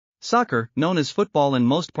Soccer, known as football in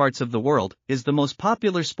most parts of the world, is the most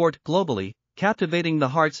popular sport globally, captivating the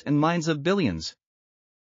hearts and minds of billions.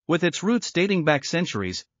 With its roots dating back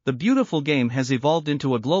centuries, the beautiful game has evolved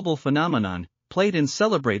into a global phenomenon, played and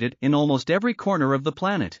celebrated in almost every corner of the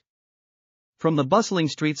planet. From the bustling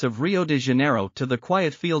streets of Rio de Janeiro to the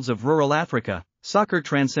quiet fields of rural Africa, soccer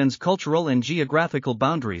transcends cultural and geographical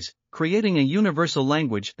boundaries, creating a universal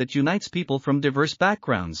language that unites people from diverse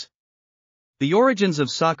backgrounds. The origins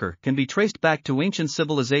of soccer can be traced back to ancient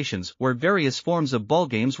civilizations where various forms of ball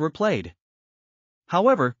games were played.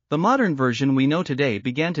 However, the modern version we know today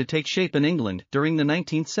began to take shape in England during the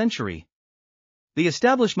 19th century. The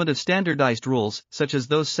establishment of standardized rules, such as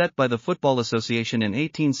those set by the Football Association in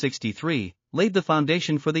 1863, laid the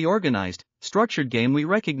foundation for the organized, structured game we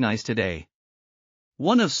recognize today.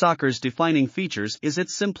 One of soccer's defining features is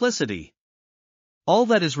its simplicity. All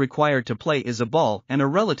that is required to play is a ball and a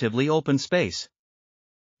relatively open space.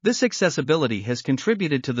 This accessibility has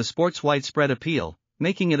contributed to the sport's widespread appeal,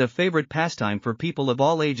 making it a favorite pastime for people of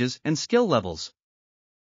all ages and skill levels.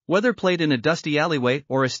 Whether played in a dusty alleyway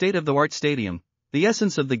or a state-of-the-art stadium, the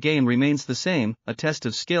essence of the game remains the same, a test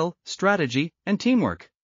of skill, strategy, and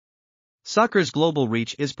teamwork. Soccer's global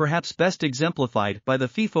reach is perhaps best exemplified by the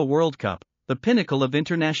FIFA World Cup, the pinnacle of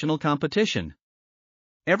international competition.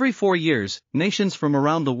 Every 4 years, nations from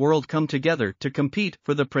around the world come together to compete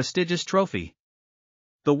for the prestigious trophy.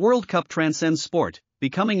 The World Cup transcends sport,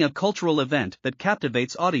 becoming a cultural event that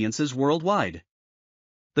captivates audiences worldwide.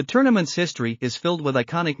 The tournament's history is filled with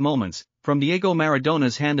iconic moments, from Diego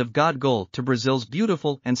Maradona's hand of God goal to Brazil's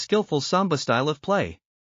beautiful and skillful samba style of play.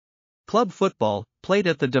 Club football, played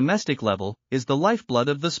at the domestic level, is the lifeblood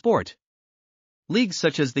of the sport. Leagues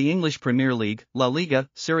such as the English Premier League, La Liga,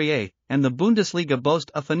 Serie A, and the Bundesliga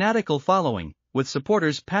boast a fanatical following, with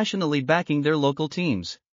supporters passionately backing their local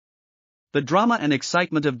teams. The drama and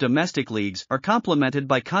excitement of domestic leagues are complemented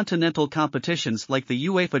by continental competitions like the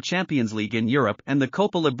UEFA Champions League in Europe and the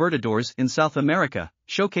Copa Libertadores in South America,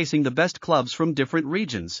 showcasing the best clubs from different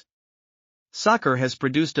regions. Soccer has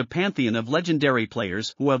produced a pantheon of legendary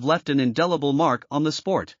players who have left an indelible mark on the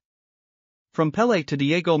sport. From Pelé to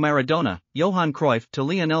Diego Maradona, Johan Cruyff to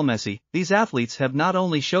Lionel Messi, these athletes have not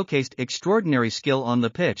only showcased extraordinary skill on the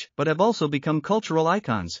pitch but have also become cultural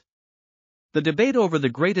icons. The debate over the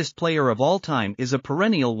greatest player of all time is a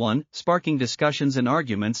perennial one, sparking discussions and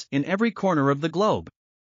arguments in every corner of the globe.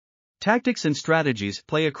 Tactics and strategies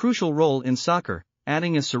play a crucial role in soccer,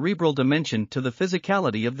 adding a cerebral dimension to the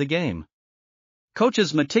physicality of the game.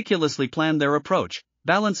 Coaches meticulously plan their approach,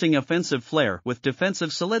 balancing offensive flair with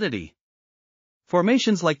defensive solidity.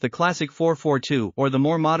 Formations like the classic 4-4-2 or the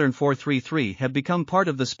more modern 4-3-3 have become part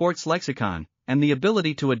of the sport's lexicon, and the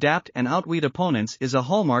ability to adapt and outwit opponents is a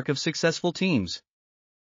hallmark of successful teams.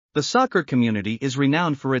 The soccer community is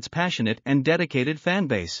renowned for its passionate and dedicated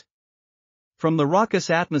fanbase. From the raucous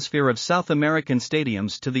atmosphere of South American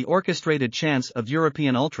stadiums to the orchestrated chants of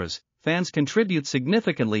European ultras, fans contribute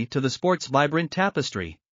significantly to the sport's vibrant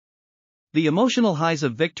tapestry. The emotional highs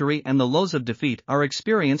of victory and the lows of defeat are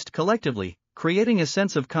experienced collectively, creating a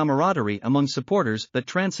sense of camaraderie among supporters that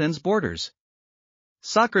transcends borders.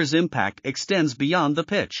 Soccer's impact extends beyond the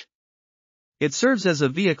pitch. It serves as a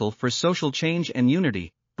vehicle for social change and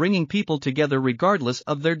unity, bringing people together regardless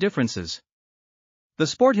of their differences. The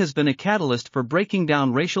sport has been a catalyst for breaking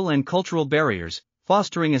down racial and cultural barriers,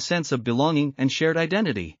 fostering a sense of belonging and shared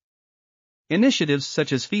identity. Initiatives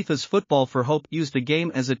such as FIFA's Football for Hope use the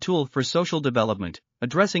game as a tool for social development,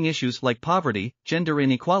 addressing issues like poverty, gender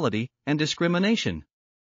inequality, and discrimination.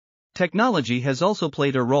 Technology has also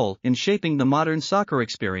played a role in shaping the modern soccer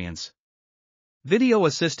experience. Video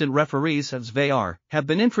assistant referees (VAR) have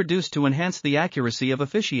been introduced to enhance the accuracy of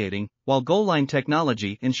officiating, while goal line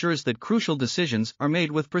technology ensures that crucial decisions are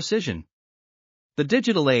made with precision. The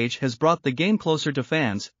digital age has brought the game closer to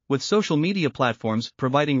fans, with social media platforms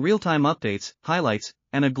providing real-time updates, highlights,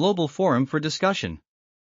 and a global forum for discussion.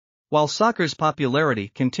 While soccer's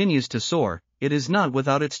popularity continues to soar, it is not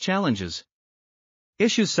without its challenges.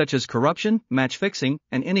 Issues such as corruption, match fixing,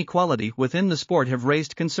 and inequality within the sport have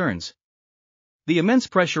raised concerns. The immense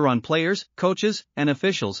pressure on players, coaches, and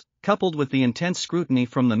officials, coupled with the intense scrutiny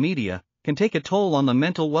from the media, can take a toll on the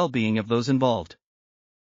mental well-being of those involved.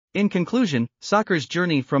 In conclusion, soccer's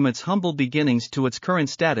journey from its humble beginnings to its current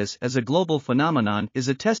status as a global phenomenon is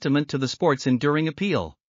a testament to the sport's enduring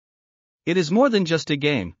appeal. It is more than just a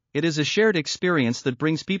game, it is a shared experience that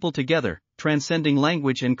brings people together, transcending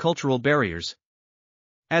language and cultural barriers.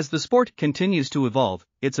 As the sport continues to evolve,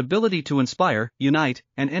 its ability to inspire, unite,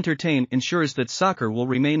 and entertain ensures that soccer will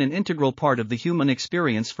remain an integral part of the human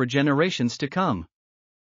experience for generations to come.